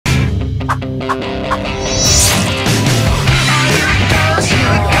Hey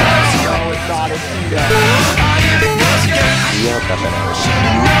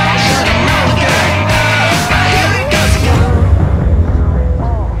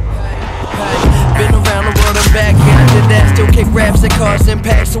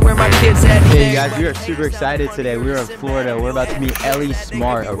guys, we are super excited today. We are in Florida. We're about to meet Ellie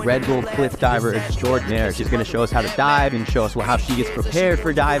Smart, a Red Bull cliff diver extraordinaire. She's going to show us how to dive and show us how she gets prepared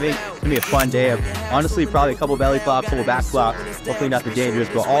for diving. It's going to be a fun day of, honestly, probably a couple belly flops, a couple back flops. Hopefully not too dangerous,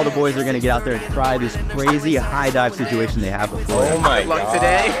 but all the boys are going to get out there and try this crazy high dive situation they have before. Oh my luck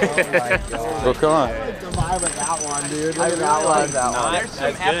today. Oh my God. Well, come on. That one, dude. I love that one. There's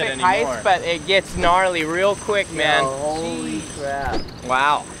some epic heights, but it gets gnarly real quick, man. Yo, holy crap.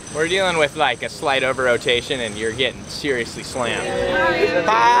 Wow. We're dealing with like a slight over rotation and you're getting seriously slammed.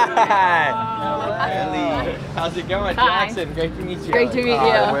 Hi! Ellie. How's it going? Hi. Jackson, great to meet you. Great to meet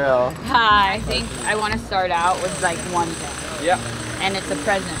you. Will. Hi. I think I want to start out with like one thing. Yeah. And it's a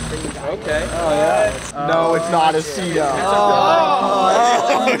present for you guys. Okay. Oh, yeah. No, it's not a Cedo.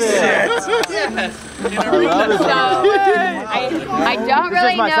 Oh, shit. Yes. I don't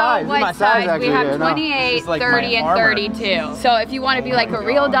really know what size. We have no. 28, like 30, and 32. So if you want to be like a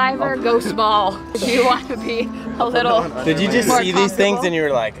real diver, go small. If you want to be a little Did you just see these things and you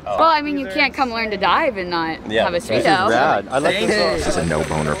were like, oh. Well, I mean, you can't come learn to dive and not have a This is Speedo. rad. I like this. This is a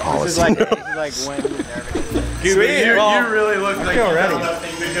no-boner policy. This is like when You really look like you're ready.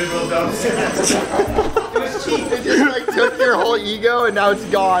 It just like took your whole ego and now it's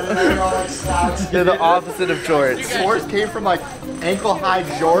gone. And then all like slacks. They're the opposite of shorts. Shorts came from like ankle-high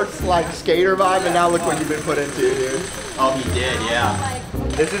jorts, like skater vibe, and now look what you've been put into, dude. Oh, he did, yeah.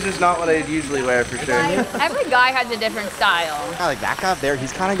 This is just not what I'd usually wear for sure. Every guy has a different style. Yeah, like that guy up there,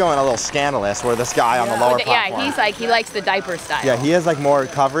 he's kind of going a little scandalous, where this guy on the lower platform. Yeah, he's like, he likes the diaper style. Yeah, he has like more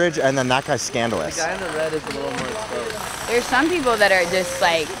coverage, and then that guy's scandalous. The guy in the red is a little more exposed. There's some people that are just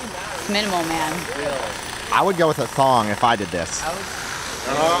like minimal, man. I would go with a thong if I did this.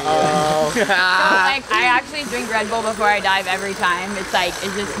 Uh-oh. So like, I actually drink Red Bull before I dive every time. It's like,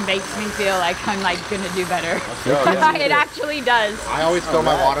 it just makes me feel like I'm like gonna do better. It actually does. I always fill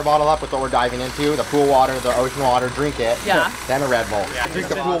my water bottle up with what we're diving into, the pool water, the ocean water, drink it, Yeah. then a Red Bull. Yeah, Drink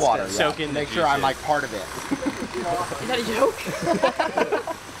the pool water, soak in make the sure I'm juices. like part of it. Is that a joke?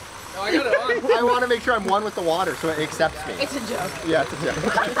 I got it on. I want to make sure I'm one with the water so it accepts me. It's a joke. Yeah, it's a joke.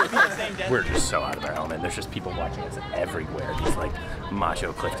 We're just so out of our element. There's just people watching us everywhere. These like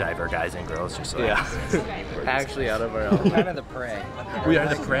macho cliff diver guys and girls just like Actually out of our element. Kind of the prey. we are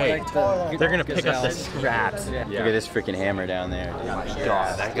the prey. They're gonna pick up the scraps. Look at this freaking hammer down there. Dude.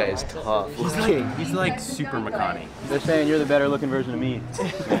 God, that guy is tough. He's like super McConaughey. They're saying you're the better looking version of me.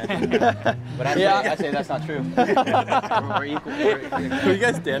 But I say that's not true. We're equal. You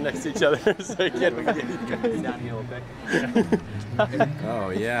guys stand next to each other so you can't Down here real quick. Oh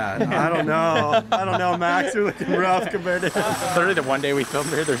yeah, I don't know, Max, you're looking rough compared to him. Literally the one day we filmed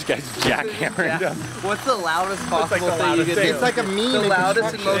here, there's guys jackhammering them. What's the loudest possible the thing loudest you could thing. do? It's like a meme. The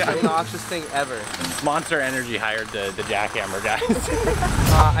loudest and most Yeah. obnoxious thing ever. Monster Energy hired the jackhammer guys.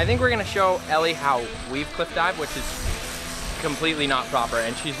 I think we're gonna show Ellie how we've cliff dive, which is completely not proper,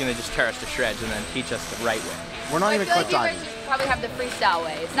 and she's gonna just tear us to shreds and then teach us the right way. We're not I even feel like cliff you diving. guys should probably have the freestyle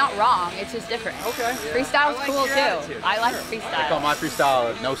way. It's not wrong, it's just different. Okay. Freestyle's I like cool your too. attitude. I like They call freestyle. my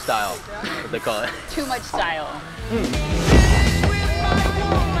freestyle no style. What they call it. Too much style.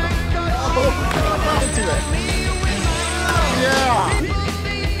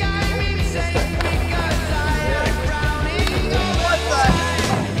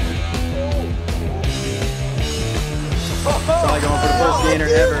 Probably going for the first gainer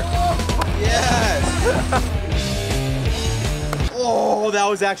ever. Oh, that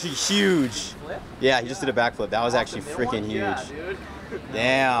was actually huge. Yeah, he just did a backflip. That was actually freaking huge.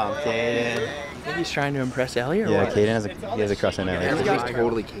 Damn, Caden. I think he's trying to impress Ellie or Yeah, what? Caden has a crush on Ellie. This guy's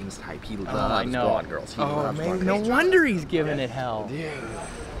totally King's type. He loves blonde girls. He Oh loves man, blonde no girls. wonder he's giving it hell.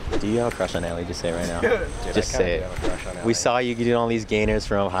 Do you have a crush on Ellie? Just say it right now. Dude, Just I say kinda it. do have a crush on Ellie. We saw you getting all these gainers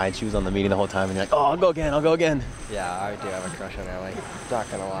from high, and she was on the meeting the whole time, and you're like, oh, I'll go again, I'll go again. Yeah, I do have a crush on Ellie.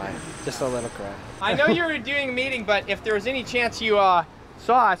 Not gonna lie. Just a little crush. I know you were doing a meeting, but if there was any chance you saw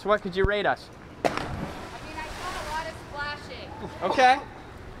us, what could you rate us? I mean, I saw a lot of splashing. Okay.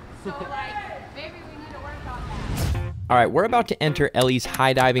 So like, maybe we need to work on that. All right, we're about to enter Ellie's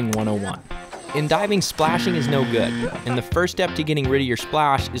High Diving 101. In diving, splashing is no good, and the first step to getting rid of your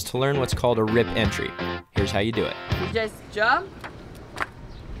splash is to learn what's called a rip entry. Here's how you do it. You just jump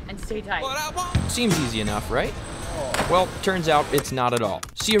and stay tight. Seems easy enough, right? Well, turns out it's not at all.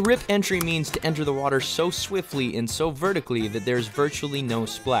 See, a rip entry means to enter the water so swiftly and so vertically that there's virtually no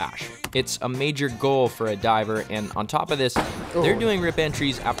splash. It's a major goal for a diver, and on top of this, they're doing rip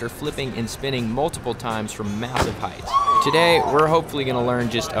entries after flipping and spinning multiple times from massive heights. Today, we're hopefully gonna learn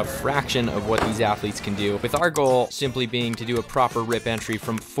just a fraction of what these athletes can do, with our goal simply being to do a proper rip entry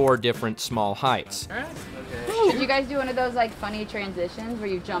from 4 different small heights. Did you guys do one of those like funny transitions where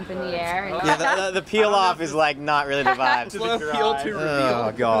you jump in the air? And Yeah, the peel off is like not really the vibe. Slow peel to reveal.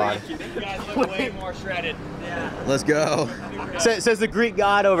 Oh God. You guys look way more shredded. Let's go. Says the Greek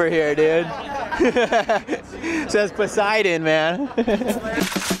god over here, dude. Says Poseidon, man.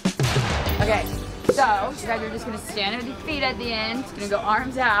 Okay, so you guys are just gonna stand on your feet at the end. It's gonna go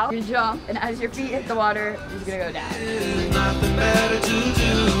arms out. You're gonna jump, and as your feet hit the water, you're just gonna go down.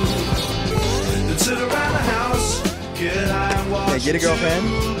 Hey, get a girlfriend.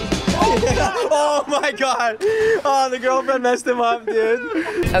 Oh my God. Oh, the girlfriend messed him up, dude.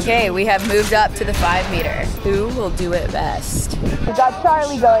 Okay, we have moved up to the 5 meter. Who will do it best? We've got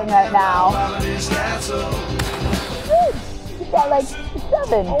Charlie going right now. He's got like 7.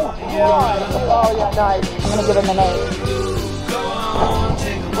 Oh yeah, nice. I'm gonna give him an 8.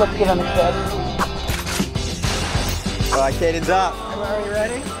 Let's give him a 6. All right, Caden's up. Are you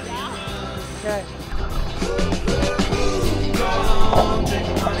ready? Okay.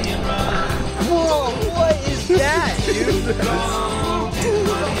 Whoa, what is that, dude?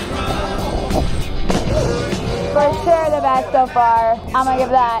 For sure the best so far. I'm gonna give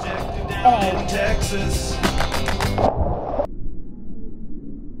that an 8.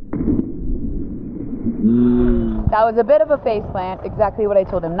 That was a bit of a face plant, exactly what I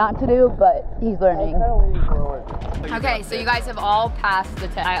told him not to do, but he's learning. Okay, so you guys have all passed the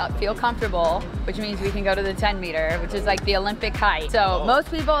 10. I feel comfortable, which means we can go to the 10 meter, which is like the Olympic height. So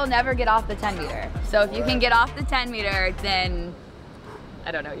most people never get off the 10 meter. So if you can get off the 10 meter, then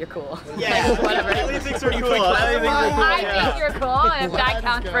I don't know, you're cool. Yeah, like, whatever. Ellie thinks we're cool. I think you're cool, and if that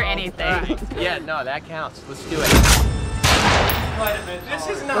counts for anything. Yeah, no, that counts. Let's do it. This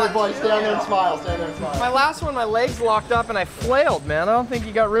is not. Good boy, stand there and smile. Stand there and smile. My last one, my legs locked up and I flailed, man. I don't think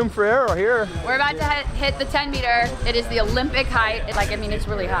you got room for error here. We're about to hit the 10 meter. It is the Olympic height. It's like, I mean, it's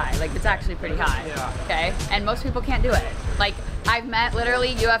really high. Like, it's actually pretty high. Yeah. Okay? And most people can't do it. Like, I've met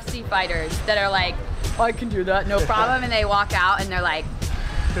literally UFC fighters that are like, oh, I can do that, no problem. And they walk out and they're like,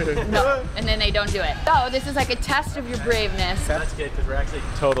 no, and then they don't do it. So this is like a test of your braveness. That's good because we're actually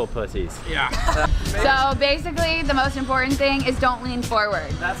total pussies. Yeah. So basically the most important thing is don't lean forward.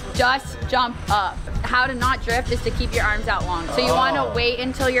 Just jump up. How to not drift is to keep your arms out long. So you want to wait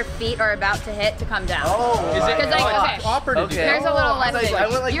until your feet are about to hit to come down. Oh, is it? Because like, okay, there's a little lesson. I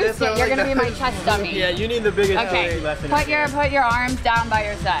went like You this, sit, I you're went gonna like be my chest dummy. Yeah, you need the biggest Okay, put your arms down by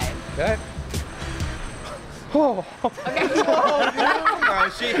your side. Okay. Okay. Oh,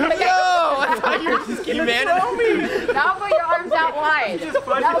 she. Yo, I thought you were just gonna throw me. Now put your arms out wide.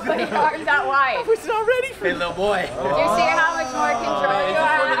 Now put your arms out wide. It's not ready for Hey, little boy. Do you see how much more control you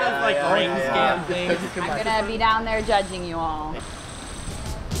have? like ring scam things. I'm gonna be down there judging you all.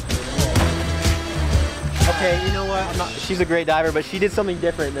 Okay, you know what? She's a great diver, but she did something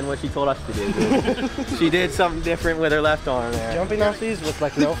different than what she told us to do. She did something different with her left arm there. Jumping off these with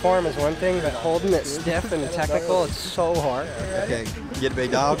like no form is one thing, but holding it stiff and technical, it's so hard. Okay, get a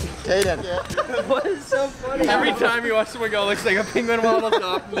big dog. Caden. What is so funny? Every time you watch someone go, looks like a penguin waddles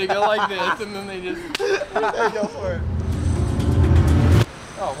up, and they go like this, and then they just. Go for it.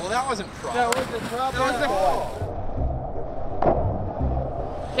 Oh, well, that wasn't proper. That wasn't proper. That was the.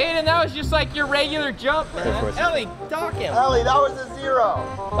 Caden, that was just like your regular jump, man. Ellie, dock him. Ellie, that was a 0.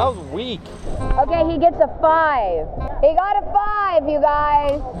 That was weak. Okay, he gets a 5. He got a 5, you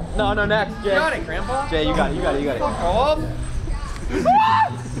guys. No, next, Jay. You got it, Grandpa. Jay, you got it. Oh.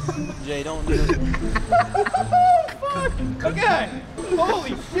 Jay, don't do it. Fuck. Okay.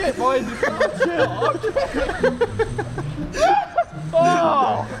 Holy shit, boys. Chill.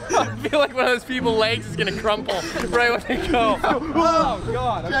 Oh! I feel like one of those people's legs is gonna crumple right when they go. Oh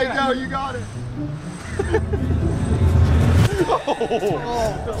God! Okay, go, you got it.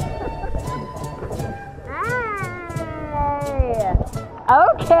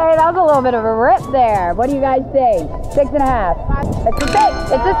 Okay, that was a little bit of a rip there. What do you guys think? 6.5. It's a 6.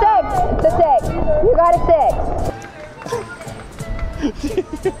 It's a 6. It's a 6. You got a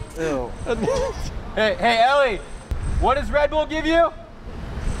 6. Hey, Ellie, what does Red Bull give you?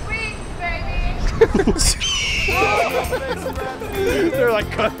 Wings, baby. They're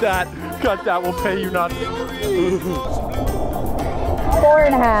like, cut that, we'll pay you nothing.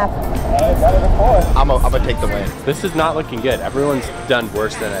 4.5. I'm gonna take the win. This is not looking good. Everyone's done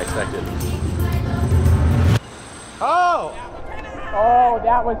worse than I expected. Oh! Oh,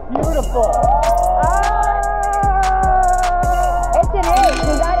 that was beautiful. It's an 8.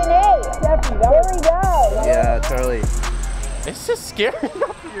 You got an 8. Stephanie, Here we go. Yeah, Charlie. It's just scary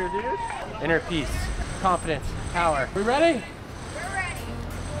up here, dude. Inner peace, confidence, power. We ready? We're ready.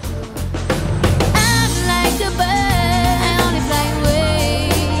 I'm like a bird. I only fly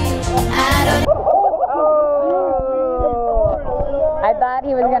away. I don't. I thought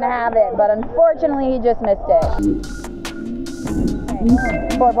he was going to have it, but unfortunately he just missed it.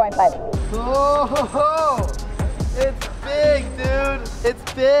 4.5. Oh, it's big, dude. It's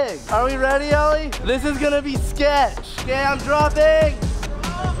big. Are we ready, Ellie? This is gonna be sketch. Okay, I'm dropping.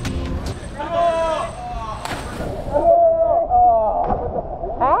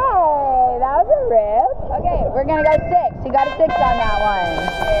 Hey, that was a rip. Okay, we're going to go 6. You got a 6 on that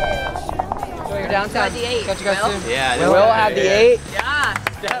one. So you're downtown. The 8. Catch you guys soon. Yeah. Will had the 8. Yeah.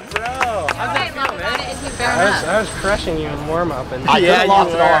 Step, bro. How's that feel, man? I was crushing you in warm up. And I could have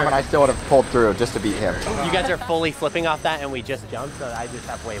lost an arm and I still would have pulled through just to beat him. You guys are fully flipping off that and we just jumped, so I just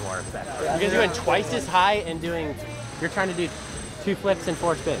have way more respect. You guys are doing twice as high and you're trying to do 2 flips and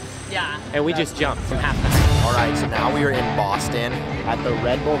 4 spins. Yeah. And we just jumped from half time. All right, so now we are in Boston at the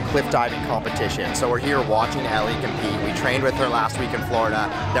Red Bull cliff diving competition. So we're here watching Ellie compete. We trained with her last week in Florida.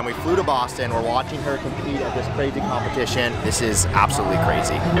 Then we flew to Boston. We're watching her compete at this crazy competition. This is absolutely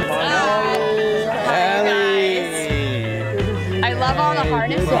crazy. I love all the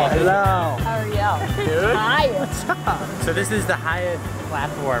harnesses. Hello. How are you? Dude. Hi. So this is the highest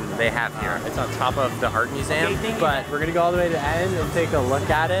platform they have here. It's on top of the art museum, but we're gonna go all the way to the end and take a look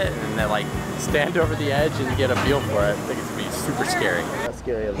at it and then like stand over the edge and get a feel for it. I think it's gonna be super scary. That's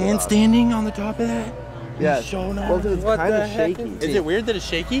scary. Handstanding on the top of that? Yeah. Well, it's kind of shaky. Is it weird that it's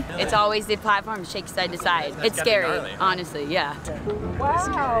shaky? It's always the platform shakes side to side. It's scary, gnarly. honestly, yeah.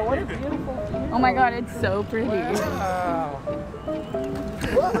 Wow, what a beautiful view. Oh my god, it's so pretty. Wow.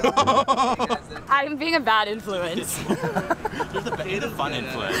 I'm being a bad influence. You're the fun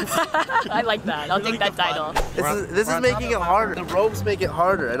influence. I like that. I'll take that title. This is making it harder. The ropes make it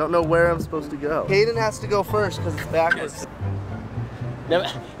harder. I don't know where I'm supposed to go. Hayden has to go first because it's backwards.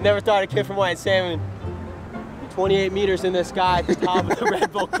 Never thought a kid from White Salmon 28 meters in the sky at the top of the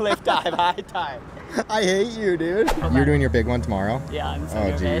Red Bull cliff dive high tide. I hate you, dude. You're doing your big one tomorrow? Yeah, I'm so Oh,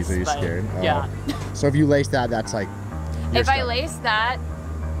 nervous. geez, are you but scared? Oh. Yeah. So if you lace that, that's like... If I lace that,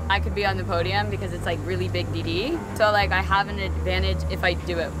 I could be on the podium because it's like really big DD. So like I have an advantage if I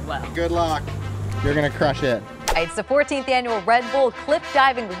do it well. Good luck. You're gonna crush it. It's the 14th annual Red Bull Cliff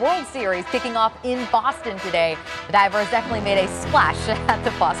Diving World Series kicking off in Boston today. The diver has definitely made a splash at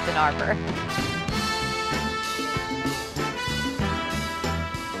the Boston Harbor.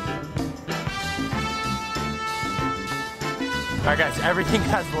 All right, guys, everything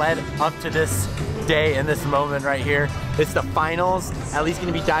has led up to this day and this moment right here. It's the finals. Ellie's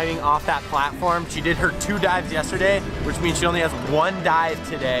gonna be diving off that platform. She did her 2 dives yesterday, which means she only has 1 dive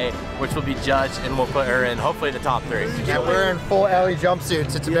today, which will be judged, and we'll put her in hopefully the top 3. Yeah, we're in full Ellie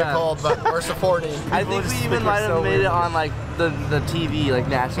jumpsuits. It's a bit cold, but we're supporting. I think we even might have made it on like the TV, like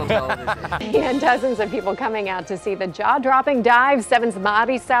national television. And dozens of people coming out to see the jaw-dropping dive. 7's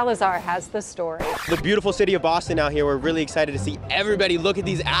Mari Salazar has the story. The beautiful city of Boston out here. We're really excited to see everybody look at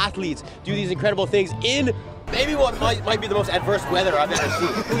these athletes do these incredible things in maybe what might be the most adverse weather I've ever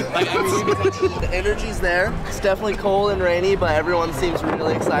seen. Like, I mean, the energy's there. It's definitely cold and rainy, but everyone seems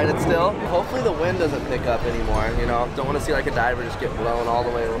really excited still. Hopefully the wind doesn't pick up anymore, you know? Don't want to see like a diver just get blown all the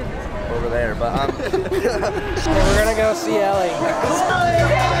way over there, but We're gonna go see Ellie.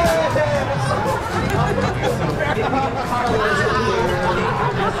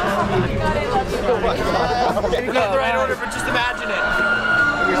 You got the right order, but just imagine it.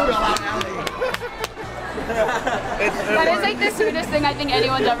 That is like the sweetest thing I think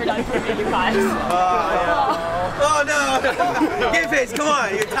anyone's ever done for me, you guys. Oh no! Game face, come on,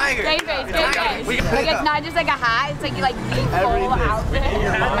 you're a tiger. Game face, game face. Like it's not just like a hat, it's like you like the whole outfit.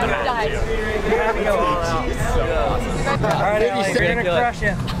 Alright, Ellie, you're gonna crush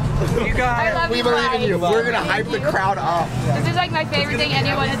it. You got it. We believe in you. We're gonna hype the crowd up. This is like my favorite thing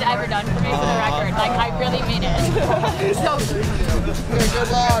anyone has ever done for me, for the record. Like I really mean it. So Good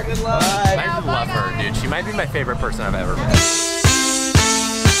luck. Good luck. I love her, dude. She might be my favorite person I've ever met.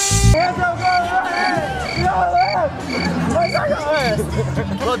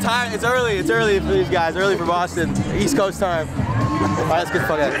 A little tired. It's early. It's early for these guys. Early for Boston. East Coast time. All right, let's get the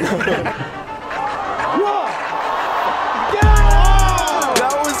fuck out.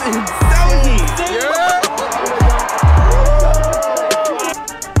 that was insane.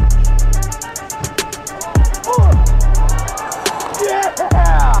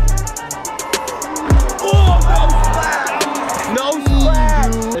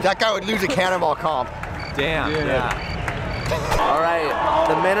 That guy would lose a cannonball comp. Damn, yeah. All right,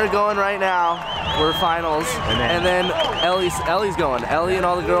 the men are going right now. We're finals, and then Ellie's going. Ellie and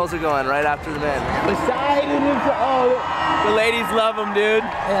all the girls are going right after the men. Poseidon is, oh, the ladies love him, dude.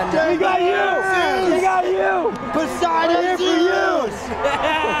 And we got you! We got you! Poseidon here for you!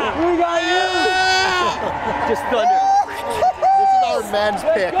 We got you! Just thunder. This is our men's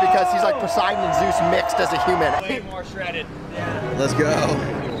pick because he's like Poseidon and Zeus mixed as a human. Way more shredded. Let's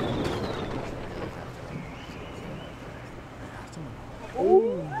go.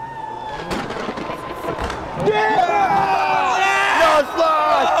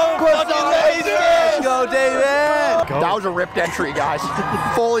 Let's go, David! That was a ripped entry, guys.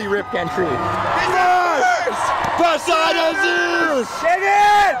 Fully ripped entry. Poseidon Zeus!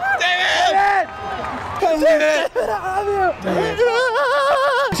 David! David! David!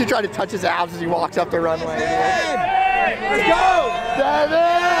 You should try to touch his abs as he walks up the runway. Let's go!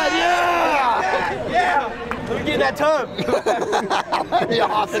 David! Yeah! Yeah! Let me get that tongue. That'd be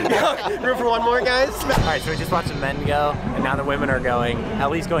awesome. Room for one more, guys? All right, so we just watched the men go, and now the women are going.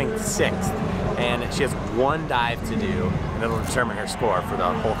 Ellie's going 6th, and she has 1 dive to do, and it'll determine her score for the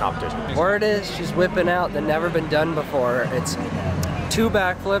whole competition. Word is she's whipping out the never been done before. It's 2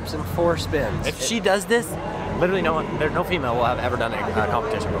 backflips and 4 spins. If she does this, literally no female will have ever done a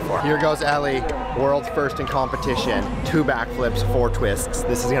competition before. Here goes Ellie, world's first in competition. 2 backflips, 4 twists.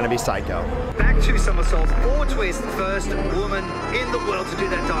 This is gonna be psycho. Back 2 somersaults, 4 twists, first woman in the world to do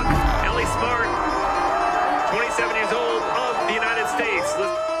that dive. Ellie Smart, 27 years old, of the United States.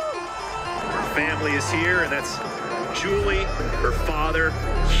 Her family is here, and that's Julie, her father,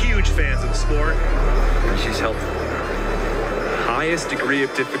 huge fans of the sport. And she's held highest degree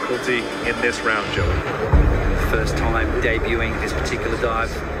of difficulty in this round, Joey. First time debuting this particular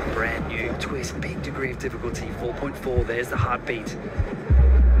dive, brand new twist, big degree of difficulty, 4.4, there's the heartbeat.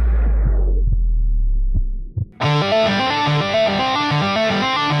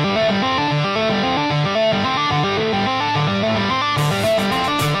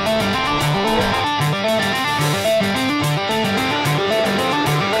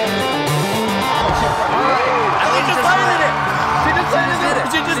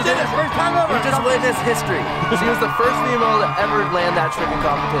 We just witnessed history. She was the first female to ever land that trick in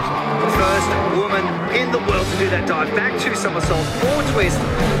competition. First woman in the world to do that dive. Back 2 somersaults, 4 twists.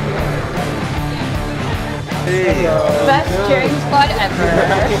 Best cheering squad ever.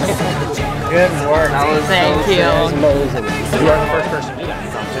 Good work. Thank you. Amazing. You are the first person to do that.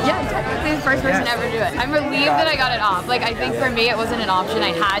 Yeah, technically the first person to ever do it. I'm relieved that I got it off. Like, I think for me it wasn't an option.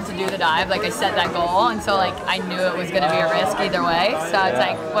 I had to do the dive. Like, I set that goal, and so like I knew it was going to be a risk either way. So it's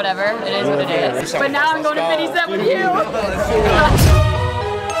like, whatever, it is what it is. But now I'm going to finish that with you.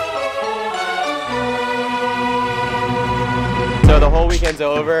 So the whole weekend's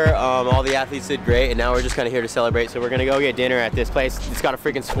over, all the athletes did great, and now we're just kind of here to celebrate. So we're gonna go get dinner at this place. It's got a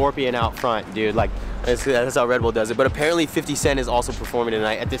freaking scorpion out front, dude. Like, that's how Red Bull does it. But apparently 50 Cent is also performing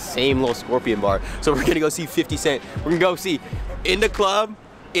tonight at this same little scorpion bar. So we're gonna go see 50 Cent. We're gonna go see in the club,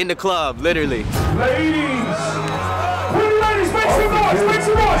 literally. Ladies! Pretty ladies, make some noise, make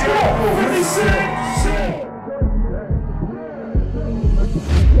some noise, come on! 50 Cent!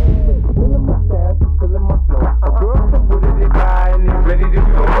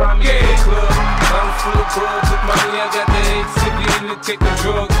 Take the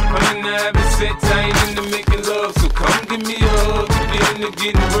drugs, I'm in the having sex, I ain't into making love. So come give me a hug, get into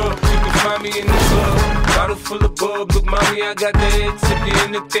getting rough. You can find me in the club, bottle full of bub. Look, mommy, I got the head, sip you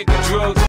into taking drugs.